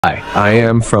Hi, I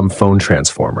am from Phone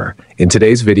Transformer. In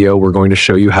today's video, we're going to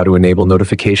show you how to enable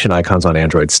notification icons on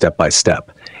Android step by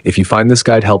step. If you find this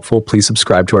guide helpful, please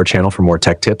subscribe to our channel for more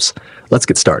tech tips. Let's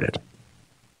get started.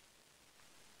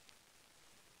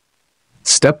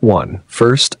 Step 1.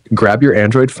 First, grab your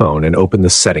Android phone and open the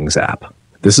Settings app.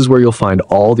 This is where you'll find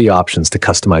all the options to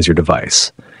customize your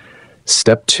device.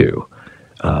 Step 2.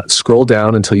 Scroll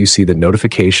down until you see the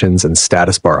notifications and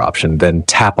status bar option, then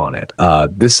tap on it.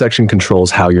 This section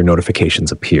controls how your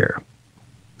notifications appear.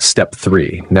 Step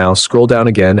 3. Now scroll down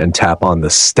again and tap on the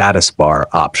status bar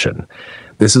option.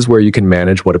 This is where you can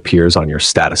manage what appears on your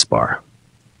status bar.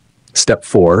 Step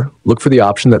 4. Look for the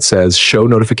option that says Show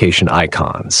Notification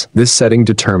Icons. This setting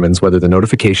determines whether the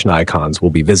notification icons will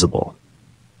be visible.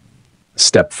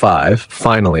 Step 5.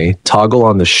 Finally, toggle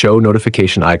on the Show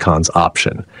Notification Icons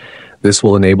option. This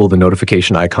will enable the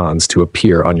notification icons to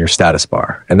appear on your status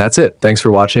bar. And that's it. Thanks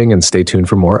for watching and stay tuned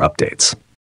for more updates.